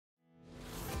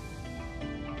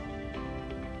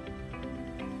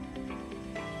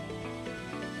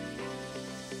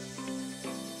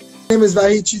My name is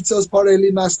Vahid Chitsaz, part of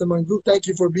Elite Mastermind Group. Thank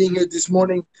you for being here this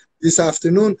morning, this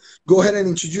afternoon. Go ahead and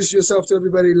introduce yourself to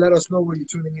everybody. Let us know where you're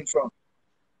tuning in from.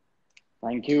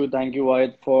 Thank you,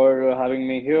 Wyatt, for having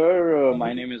me here.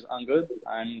 My name is Angad,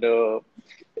 and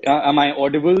am I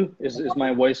audible? Is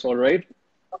my voice all right?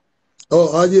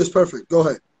 Oh, audio is perfect. Go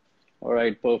ahead. All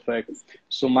right, perfect.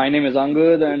 So my name is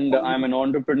Angad, and I'm an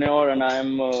entrepreneur, and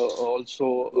I'm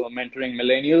also mentoring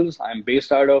millennials. I'm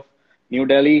based out of New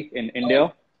Delhi in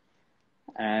India,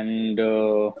 and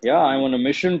yeah, I'm on a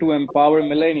mission to empower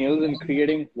millennials in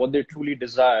creating what they truly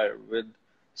desire with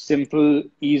simple,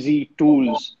 easy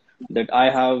tools that I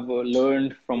have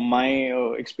learned from my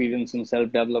experience in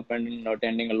self-development and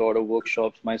attending a lot of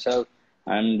workshops myself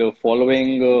and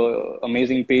following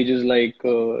amazing pages like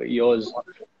yours,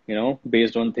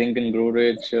 based on Think and Grow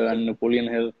Rich and Napoleon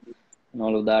Hill and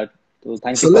all of that. So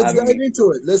thank So you for let's having dive me.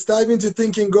 into it. Let's dive into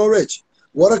Think and Grow Rich.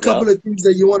 What are a Yeah. couple of things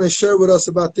that you want to share with us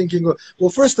about Think and Grow? Well,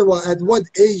 first of all, at what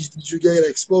age did you get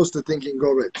exposed to Think and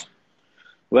Grow Rich?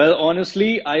 Well,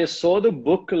 honestly, I saw the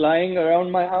book lying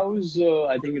around my house.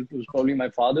 I think it was probably my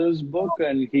father's book,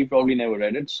 and he probably never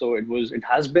read it. So it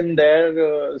has been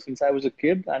there since I was a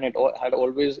kid, and had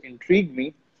always intrigued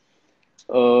me,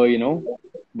 you know,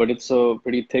 but it's a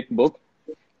pretty thick book.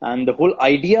 And the whole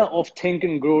idea of Think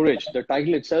and Grow Rich, the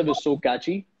title itself is so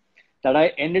catchy that I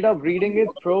ended up reading it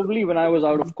probably when I was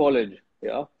out of college.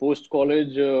 Yeah, post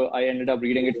college, I ended up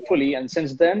reading it fully, and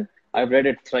since then, I've read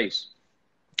it thrice.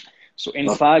 So, in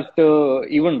fact,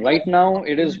 even right now,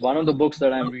 it is one of the books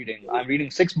that I'm reading. I'm reading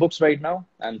six books right now,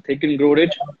 and Think and Grow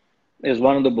Rich is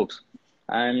one of the books.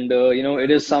 And,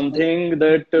 it is something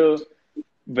that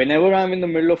whenever I'm in the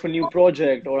middle of a new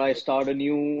project or I start a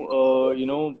new,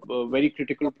 very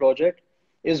critical project,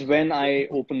 is when I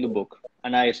open the book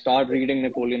and I start reading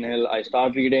Napoleon Hill. I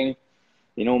start reading,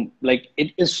 like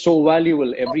it is so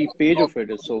valuable. Every page of it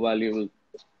is so valuable.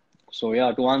 So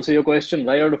yeah, to answer your question,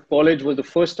 right out of college was the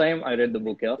first time I read the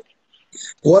book. Yeah.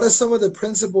 What are some of the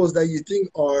principles that you think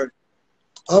are,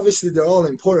 obviously they're all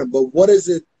important, but what is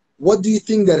it, what do you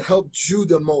think that helped you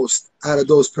the most out of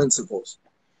those principles?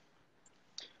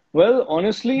 Well,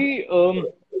 honestly,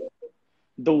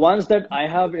 the ones that I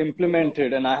have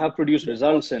implemented and I have produced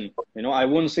results in, I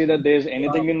won't say that there's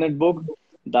anything in that book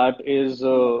that is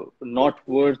not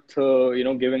worth,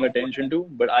 giving attention to,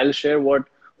 but I'll share what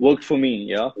worked for me.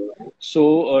 Yeah.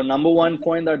 So, number one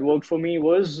point that worked for me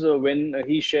was when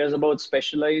he shares about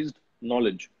specialized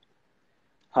knowledge,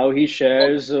 how he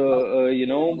shares,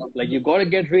 like you got to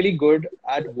get really good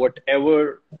at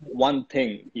whatever one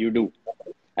thing you do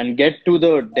and get to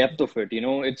the depth of it.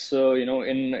 It's,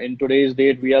 in today's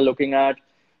date, we are looking at,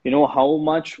 how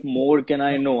much more can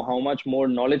I know? How much more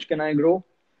knowledge can I grow?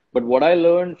 But what I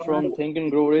learned from Think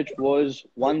and Grow Rich was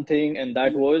one thing, and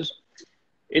that was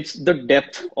it's the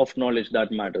depth of knowledge that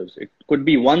matters. It could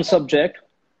be one subject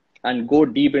and go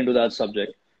deep into that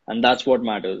subject, and that's what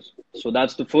matters. So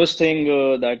that's the first thing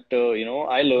that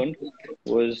I learned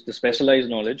was the specialized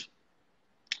knowledge.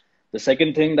 The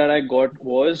second thing that I got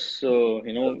was,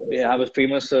 they have a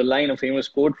famous line, a famous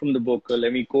quote from the book.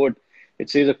 Let me quote. It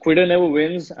says, "A quitter never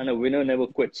wins, and a winner never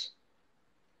quits."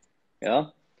 Yeah.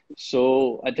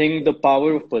 So I think the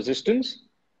power of persistence.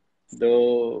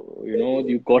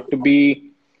 You got to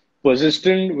be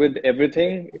persistent with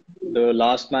everything. The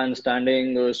last man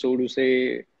standing, so to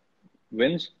say,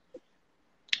 wins.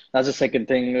 That's the second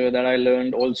thing that I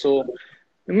learned. Also,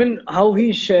 I mean, how he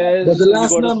But shares. the You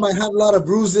last got to. man might have a lot of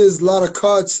bruises, a lot of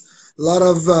cuts, a lot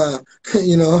of,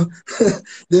 you know,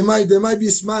 they might be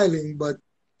smiling, but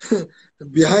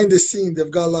behind the scene, they've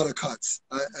got a lot of cuts.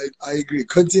 I agree.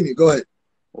 Continue. Go ahead.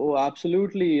 Oh,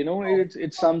 absolutely.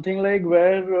 It's something like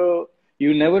where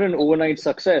you never an overnight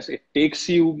success. It takes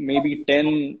you maybe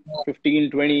 10, 15,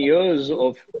 20 years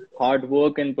of hard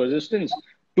work and persistence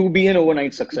to be an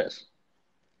overnight success.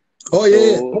 Oh yeah,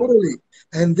 yeah, So, totally.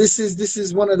 And this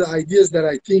is one of the ideas that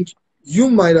I think you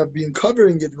might have been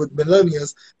covering it with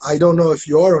millennials. I don't know if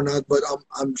you are or not, but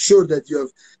I'm sure that you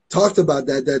have talked about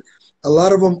that. That a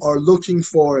lot of them are looking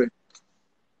for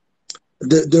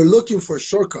they're looking for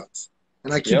shortcuts.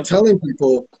 And I keep yep. telling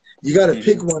people you got to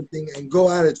pick Hmm. one thing and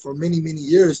go at it for many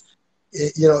years.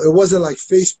 It wasn't like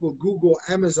Facebook, Google,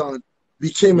 Amazon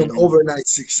became an Hmm. overnight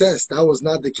success. That was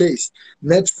not the case.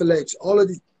 Netflix, all of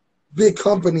these big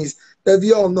companies that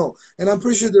we all know. And I'm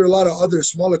pretty sure there are a lot of other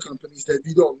smaller companies that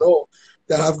we don't know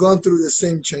that have gone through the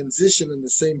same transition and the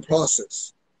same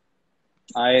process.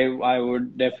 I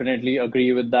would definitely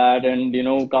agree with that. And,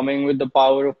 coming with the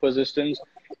power of persistence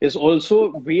is also,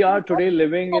 we are today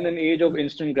living in an age of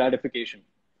instant gratification.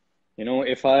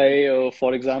 If I,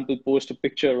 for example, post a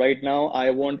picture right now, I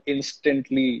want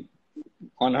instantly,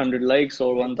 100 likes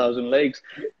or 1000 likes,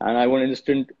 and I want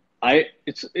instant.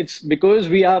 It's because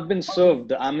we have been served.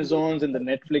 The Amazons and the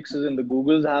Netflixes and the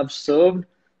Googles have served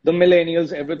the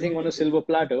millennials everything on a silver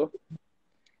platter,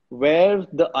 where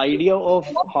the idea of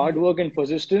hard work and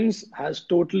persistence has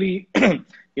totally,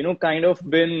 kind of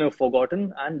been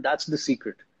forgotten. And that's the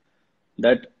secret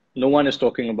that no one is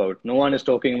talking about. No one is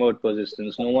talking about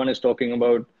persistence. No one is talking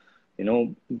about,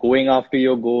 going after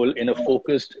your goal in a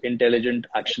focused, intelligent,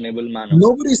 actionable manner.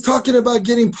 Nobody's talking about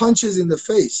getting punches in the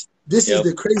face. This is Yep.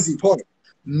 the crazy part.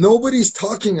 Nobody's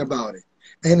talking about it.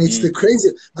 And it's the Mm. crazy.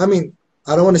 I mean,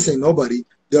 I don't want to say nobody.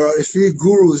 There are a few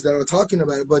gurus that are talking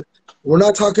about it, but we're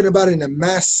not talking about it in a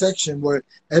mass section where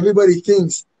everybody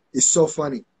thinks it's so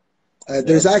funny.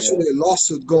 There's Yep. Yep. actually a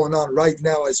lawsuit going on right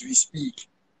now as we speak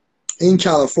in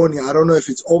California. I don't know if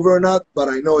it's over or not, but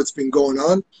I know it's been going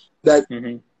on. That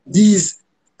Mm-hmm.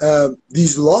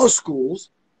 these law schools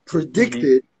Mm-hmm.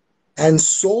 predicted and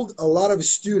sold a lot of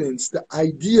students the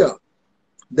idea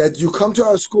that you come to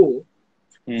our school,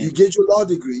 you Mm. get your law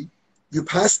degree, you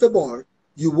pass the bar,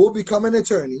 you will become an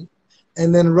attorney,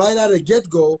 and then right out of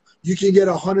get-go, you can get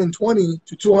 $120,000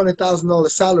 to $200,000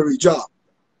 salary job.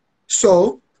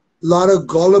 So a lot of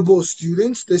gullible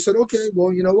students, they said, okay,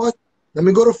 well, you know what? Let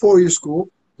me go to four-year school.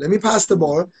 Let me pass the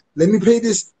bar. Let me pay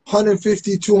this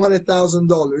 $150,000,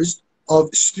 $200,000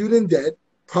 of student debt,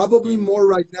 probably Mm. more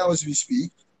right now as we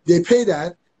speak. They pay that,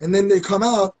 and then they come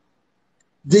out.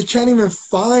 They can't even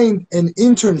find an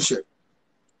internship.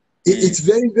 Mm. It's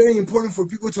very, very important for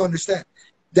people to understand.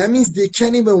 That means they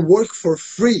can't even work for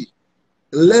free,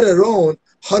 let alone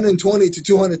 $120,000 to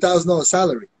 $200,000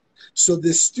 salary. So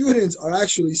the students are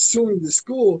actually suing the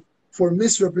school for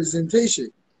misrepresentation.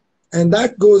 And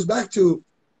that goes back to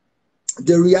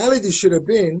the reality should have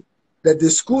been that the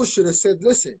school should have said,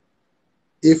 listen,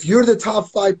 if you're the top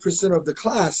 5% of the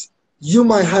class, you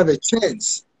might Mm. have a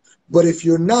chance. But if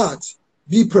you're not,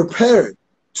 be prepared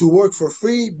to work for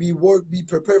free, be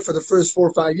prepared for the first 4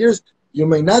 or 5 years. You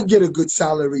may not get a good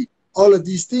salary. All of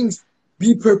these things.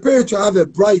 Be prepared to have a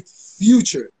bright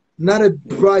future, not a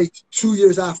Mm. bright 2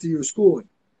 years after your schooling.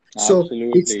 So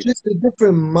it's Absolutely. just a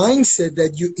different mindset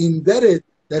that you embedded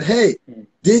that, hey, Mm.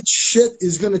 this shit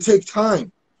is going to take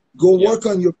time. Go Yep. work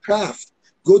on your craft.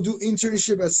 Go do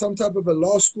internship at some type of a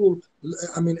law school,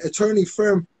 attorney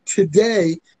firm today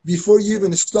before you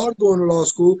even start going to law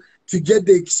school to get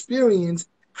the experience,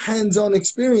 hands-on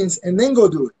experience, and then go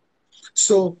do it.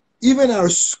 So even our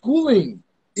schooling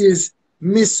is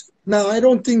Now, I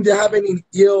don't think they have any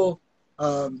ill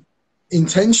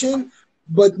intention,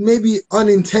 but maybe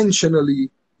unintentionally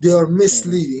they are Mm-hmm.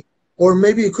 misleading, or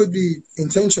maybe it could be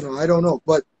intentional. I don't know,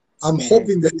 but I'm Mm-hmm.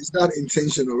 hoping that it's not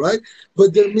intentional, right?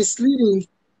 But they're misleading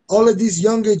all of these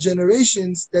younger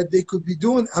generations that they could be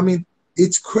doing. I mean,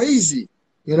 it's crazy,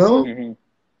 you know. Mm-hmm.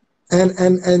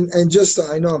 And just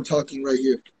I know I'm talking right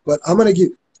here, but I'm gonna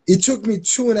give. It took me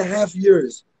 2.5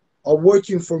 years of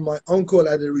working for my uncle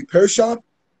at a repair shop,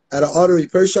 at an auto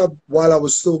repair shop while I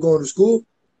was still going to school.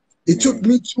 It took Mm-hmm.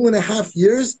 me 2.5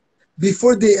 years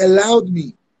before they allowed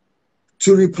me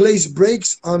to replace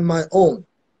brakes on my own,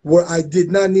 where I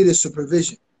did not need a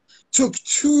supervision. Took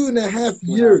two and a half Two and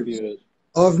a half years years.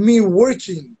 of me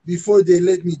working before they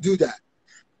let me do that,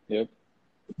 Yep.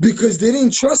 because they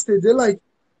didn't trust it. They're like,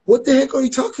 what the heck are you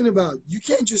talking about? You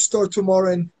can't just start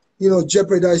tomorrow and,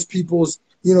 jeopardize people's,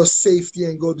 safety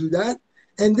and go do that.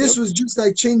 And this Yep. was just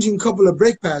like changing a couple of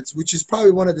brake pads, which is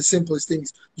probably one of the simplest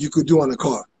things you could do on a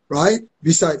car, right?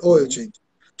 Beside oil Mm-hmm. change.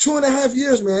 2.5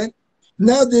 years, man.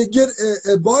 Now they get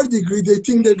a bar degree. They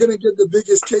think they're going to get the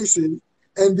biggest cases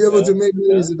and be able to Yeah. make Yeah.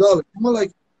 millions of dollars. I'm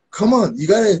like, come on, you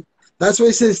got to, that's why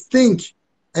it says think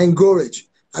and courage.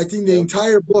 I think the Yep.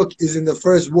 entire book is in the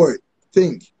first word,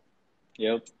 think.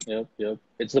 Yep. Yep. Yep.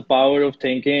 It's the power of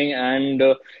thinking, and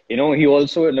he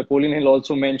also Napoleon Hill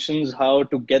also mentions how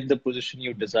to get the position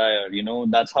you desire.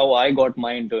 That's how I got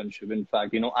my internship. In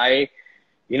fact,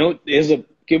 there's a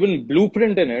given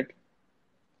blueprint in it,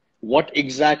 what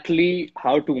exactly,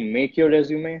 how to make your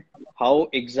resume, how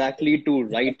exactly to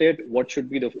write it, what should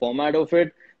be the format of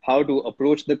it, how to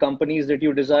approach the companies that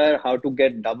you desire, how to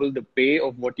get double the pay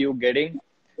of what you're getting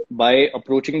by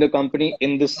approaching the company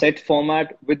in the set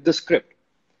format with the script.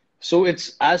 So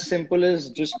it's as simple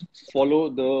as just follow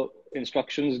the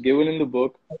instructions given in the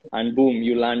book, and boom,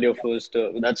 you land your first.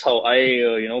 That's how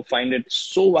I, find it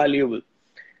so valuable.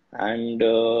 And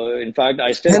in fact,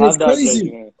 I still And it's have that crazy.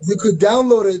 resume. You could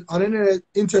download it on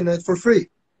internet for free.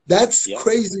 That's Yep.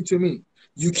 crazy to me.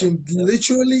 You Yep. can Yep.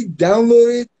 literally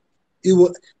download it. It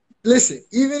will listen,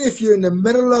 even if you're in the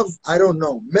middle of, I don't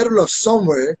know, middle of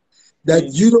somewhere that Hmm.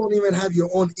 you don't even have your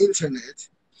own internet,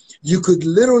 You could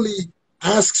literally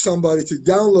ask somebody to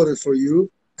download it for you,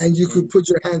 and you could Mm. put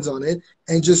your hands on it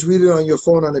and just read it on your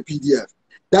phone on a PDF.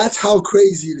 That's how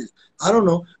crazy it is. I don't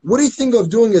know. What do you think of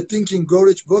doing a Think and Grow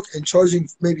Rich book and charging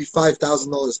maybe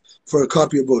 $5,000 for a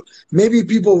copy of book? Maybe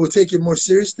people will take it more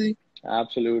seriously.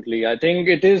 Absolutely. I think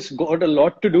it is got a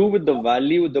lot to do with the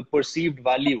value, the perceived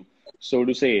value, so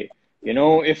to say.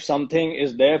 If something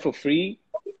is there for free,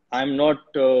 I'm not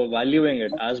valuing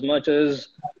it as much as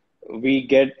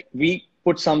we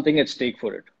put something at stake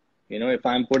for it. If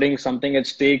I'm putting something at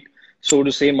stake, so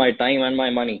to say, my time and my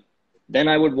money, then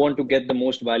I would want to get the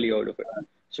most value out of it.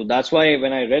 So that's why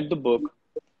when I read the book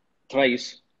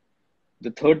thrice,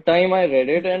 the third time I read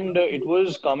it, and it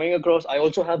was coming across. I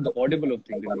also have the Audible of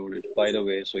Think and Grow Rich, by the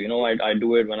way. So, I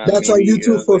do it when I'm That's on maybe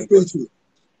YouTube for going free for. too.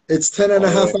 It's 10 and a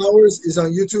half Uh, hours. It's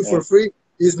on YouTube for yeah, free.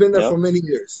 He's been there yeah, for many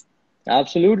years.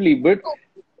 absolutely. But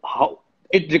how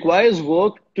it requires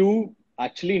work to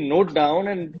actually note down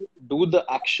and do the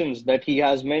actions that he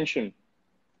has mentioned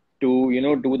to,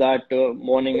 do that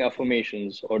morning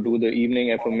affirmations or do the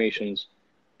evening affirmations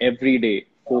every day,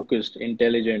 focused,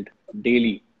 intelligent,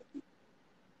 daily.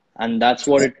 And that's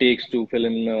what it takes to fill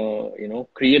in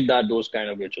create those kind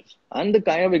of riches, and the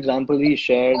kind of example he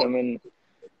shared, I mean,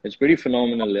 it's pretty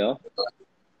phenomenal. Yeah.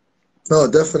 No,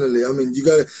 definitely. I mean, you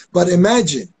got to, but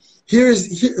imagine,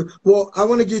 well, I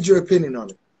want to get your opinion on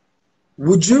it.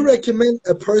 Would you Mm. recommend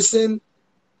a person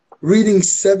reading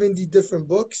 70 different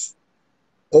books,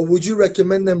 or would you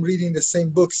recommend them reading the same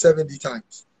book 70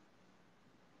 times?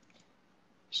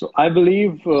 So I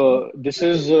believe this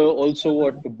is also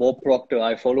what Bob Proctor,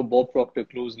 I follow Bob Proctor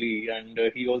closely, and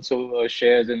he also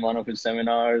shares in one of his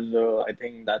seminars, I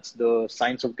think that's the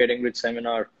Science of Getting Rich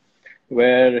seminar,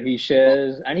 where he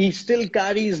shares, and he still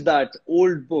carries that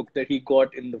old book that he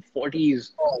got in the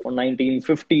 40s or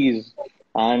 1950s,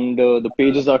 and the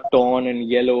pages are torn and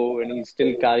yellow, and he's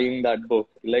still carrying that book.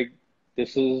 Like,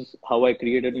 this is how I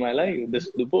created my life. This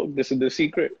is the book. This is the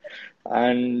secret.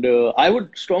 And I would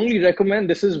strongly recommend,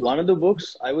 this is one of the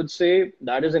books I would say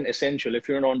that is an essential if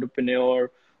you're an entrepreneur,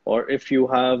 or if you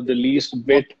have the least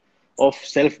bit of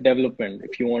self development,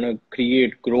 if you want to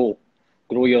create, grow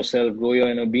yourself, grow your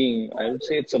inner being. I would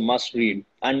say it's a must read.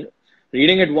 And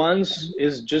reading it once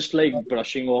is just like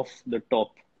brushing off the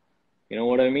top. You know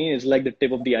what I mean? It's like the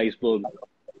tip of the iceberg.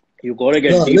 You gotta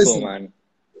get No, deeper, listen, man.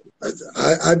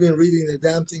 I've been reading the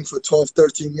damn thing for 12,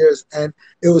 13 years, and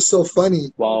it was so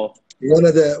funny. Wow. One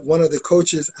of the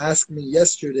coaches asked me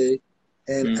yesterday,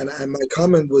 Hmm. and my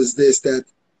comment was this, that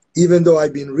even though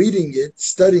I've been reading it,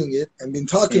 studying it, and been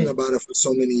talking Hmm. about it for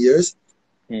so many years,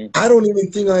 Hmm. I don't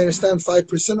even think I understand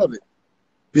 5% of it,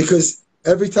 because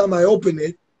every time I open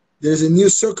it, there's a new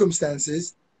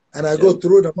circumstances, and I go Yep.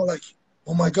 through it. I'm like,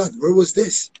 oh my God, where was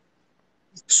this?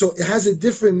 So it has a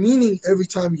different meaning every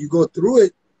time you go through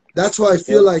it. That's why I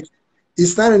feel Yep. like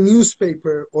it's not a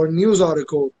newspaper or news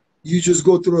article. You just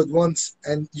go through it once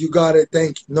and you got it.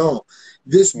 Thank you. No,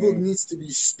 this book Hmm. needs to be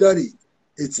studied.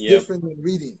 It's Yep. different than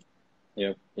reading.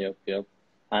 Yep. Yep. Yep.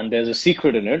 And there's a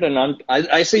secret in it. And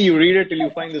I say you read it till you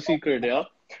find the secret. Yeah.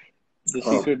 The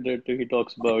Oh, secret that he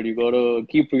talks about. You gotta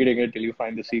keep reading it till you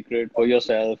find the secret for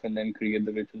yourself and then create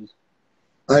the riches.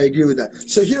 I agree with that.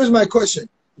 So here's my question.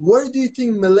 Where do you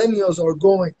think millennials are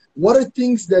going? What are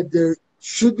things that they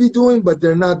should be doing, but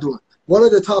they're not doing? What are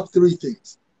the top three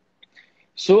things?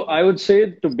 So I would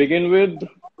say, to begin with,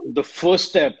 the first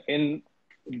step in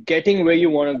getting where you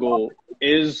want to go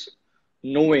is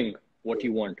knowing what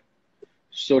you want.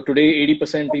 So today,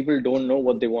 80% people don't know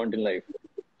what they want in life.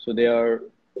 So they are,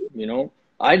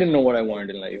 I didn't know what I wanted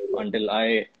in life until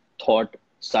I thought,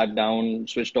 sat down,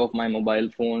 switched off my mobile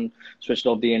phone, switched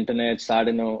off the internet, sat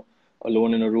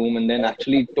alone in a room, and then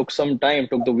actually took some time,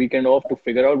 took the weekend off to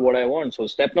figure out what I want. So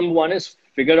step number one is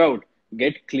figure out,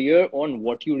 get clear on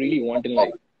what you really want in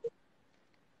life.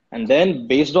 And then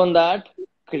based on that,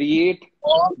 create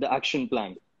the action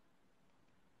plan,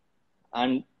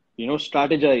 and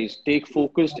strategize, take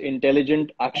focused,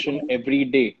 intelligent action every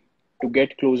day to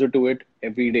get closer to it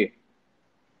every day.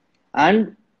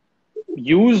 And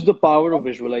use the power of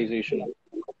visualization.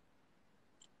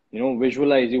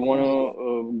 Visualize. You want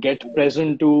to get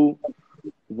present to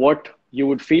what you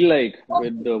would feel like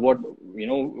with what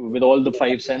with all the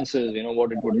five senses,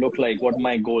 what it would look like, what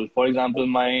my goal, for example,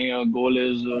 my goal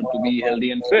is to be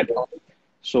healthy and fit.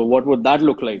 So what would that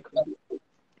look like?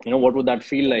 What would that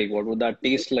feel like? What would that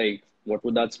taste like? What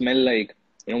would that smell like?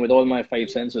 With all my five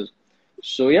senses.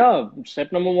 So yeah,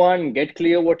 step number one, get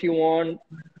clear what you want.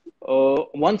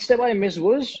 One step I missed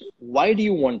was, why do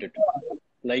you want it?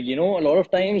 Like, a lot of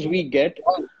times we get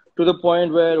to the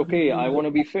point where, okay, I want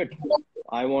to be fit.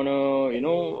 I want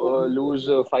to, lose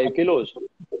 5 kilos.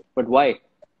 But why?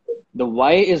 The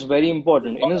why is very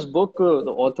important. In his book,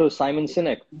 the author Simon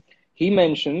Sinek, he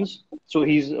mentions, so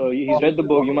he's read the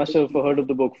book. You must have heard of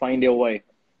the book, Find Your Why.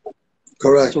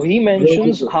 Correct. So he Very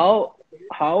mentions good.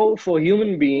 how for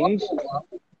human beings,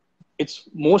 it's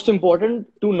most important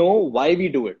to know why we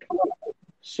do it.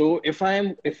 So if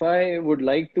I would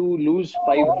like to lose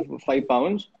five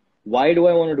pounds, why do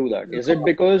I want to do that? Is it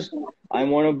because I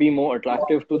want to be more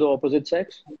attractive to the opposite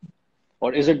sex?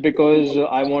 Or is it because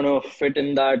I want to fit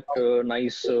in that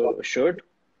nice shirt?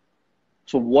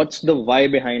 So what's the why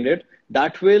behind it?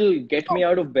 That will get me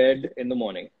out of bed in the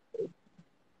morning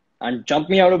and jump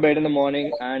me out of bed in the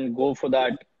morning and go for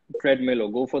that treadmill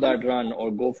or go for that run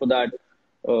or go for that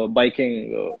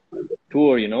biking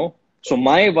tour. So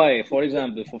my why, for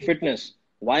example, for fitness,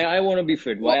 why I want to be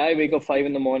fit, why I wake up 5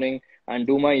 in the morning and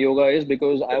do my yoga is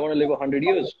because I want to live 100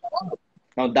 years.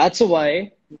 Now that's a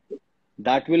why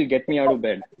that will get me out of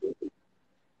bed.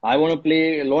 I want to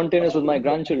play lawn tennis with my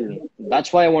grandchildren.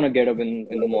 That's why I want to get up in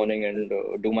the morning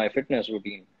and do my fitness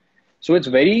routine. So it's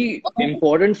very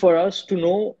important for us to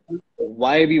know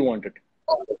why we want it.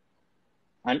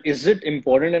 And is it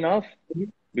important enough?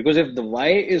 Because if the why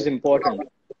is important,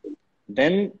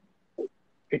 then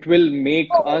it will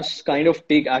make us kind of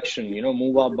take action,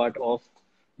 move our butt off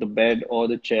the bed or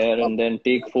the chair and then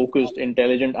take focused,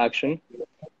 intelligent action,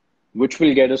 which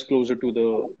will get us closer to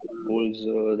the goals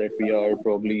that we are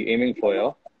probably aiming for.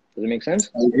 Yeah? Does it make sense?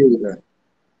 I agree with that.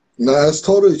 No, that's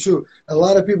totally true. A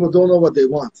lot of people don't know what they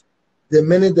want. The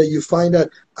minute that you find out,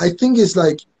 I think it's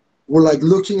like we're like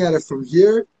looking at it from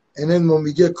here, and then when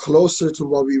we get closer to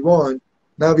what we want,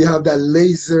 now we have that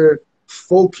laser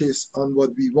focus on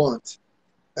what we want.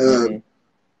 Mm-hmm.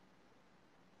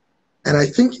 And I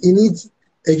think it needs,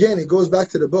 again, it goes back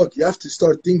to the book. You have to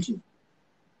start thinking.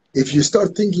 If you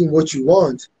start thinking what you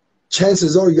want,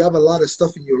 chances are you have a lot of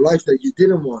stuff in your life that you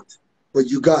didn't want, but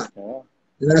you got. Yeah.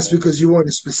 And that's Yeah. because you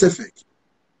weren't specific.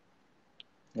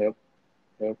 Yep.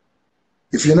 Yep.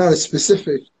 If you're not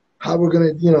specific, how we're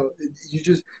going to, you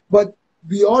just, but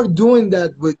we are doing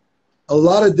that with a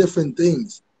lot of different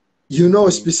things. Mm-hmm.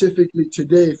 Specifically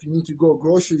today, if you need to go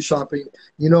grocery shopping,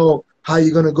 how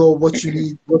you're going to go, what you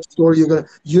need, what store you're going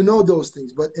to, those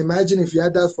things. But imagine if you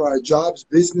had that for our jobs,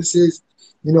 businesses,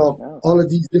 Yeah. all of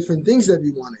these different things that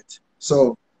we wanted.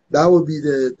 So that would be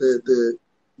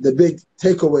the big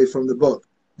takeaway from the book,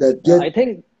 that Yeah. get I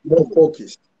think more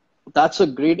focused. that's a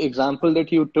great example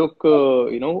that you took,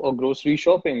 a grocery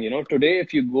shopping. Today,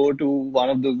 if you go to one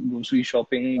of the grocery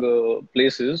shopping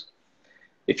places,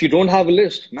 if you don't have a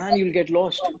list, man, you'll get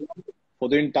lost for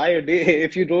the entire day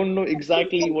if you don't know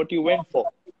exactly what you went for.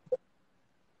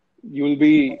 You'll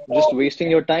be just wasting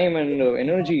your time and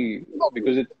energy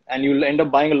and you'll end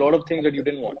up buying a lot of things that you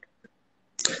didn't want.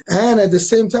 And at the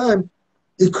same time,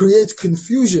 it creates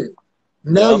confusion.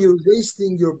 Now Yep. you're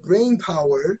wasting your brain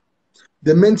power.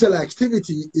 The mental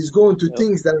activity is going to Yep.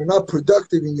 things that are not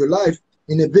productive in your life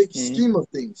in a big Mm, scheme of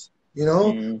things.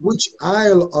 mm. Which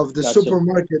aisle of the That's it.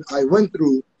 supermarket I went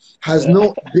through has Yeah.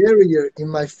 no barrier in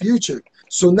my future.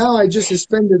 So now I just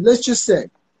spend it, let's just say,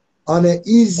 on an Oh,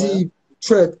 yeah. easy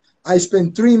trip, I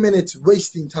spend 3 minutes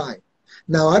wasting time.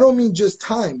 Now, I don't mean just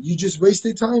time. You just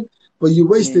wasted time, but you Mm,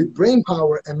 wasted brain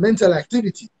power and mental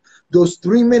activity. Those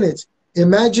 3 minutes,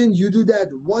 imagine you do that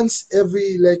once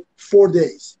every like 4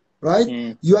 days, right?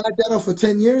 mm. You add that up for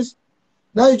 10 years.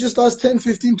 Now you just lost 10,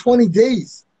 15, 20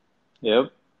 days. Yep.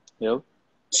 Yep.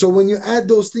 So when you add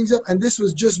those things up, and this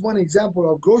was just one example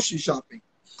of grocery shopping.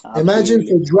 Imagine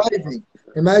for Absolutely. driving.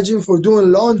 Imagine for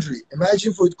doing laundry.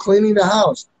 Imagine for cleaning the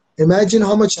house. Imagine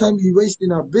how much Yep. time you waste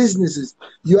in our businesses.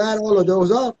 You add all of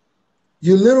those up,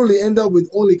 you literally end up with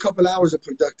only a couple hours of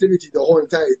productivity the whole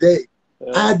entire day.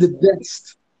 Yeah. Add the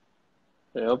best.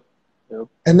 Yep. Yep.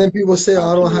 And then people say, oh,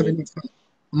 I don't have Absolutely. any time.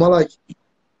 I'm like,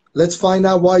 let's find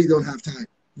out why you don't have time.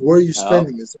 Where are you Yeah.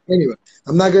 spending it? So anyway,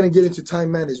 I'm not going to get into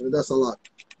time management. That's a lot.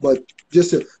 But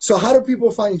so how do people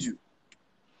find you?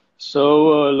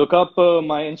 So look up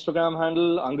my Instagram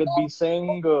handle, Angad B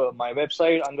Singh, my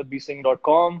website,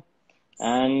 angadbsingh.com,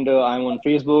 and I'm on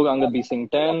Facebook, Angad B Singh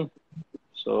 10.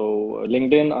 So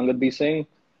LinkedIn, Angad B Singh.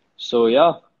 So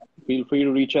yeah, feel free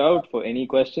to reach out for any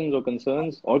questions or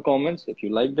concerns or comments. If you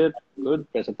liked it, good,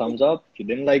 press a thumbs up. If you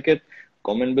didn't like it,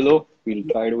 comment below. We'll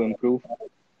try to improve.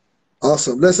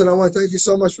 Awesome. Listen, I want to thank you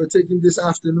so much for taking this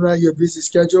afternoon out of your busy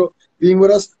schedule, being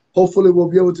with us. Hopefully, we'll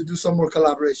be able to do some more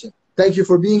collaboration. Thank you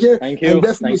for being here, Thank and you.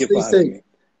 definitely Thank you stay for having safe. me.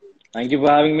 Thank you for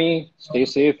having me. Stay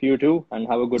safe, you too, and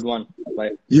have a good one.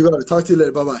 Bye. You got it. Talk to you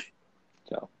later. Bye bye.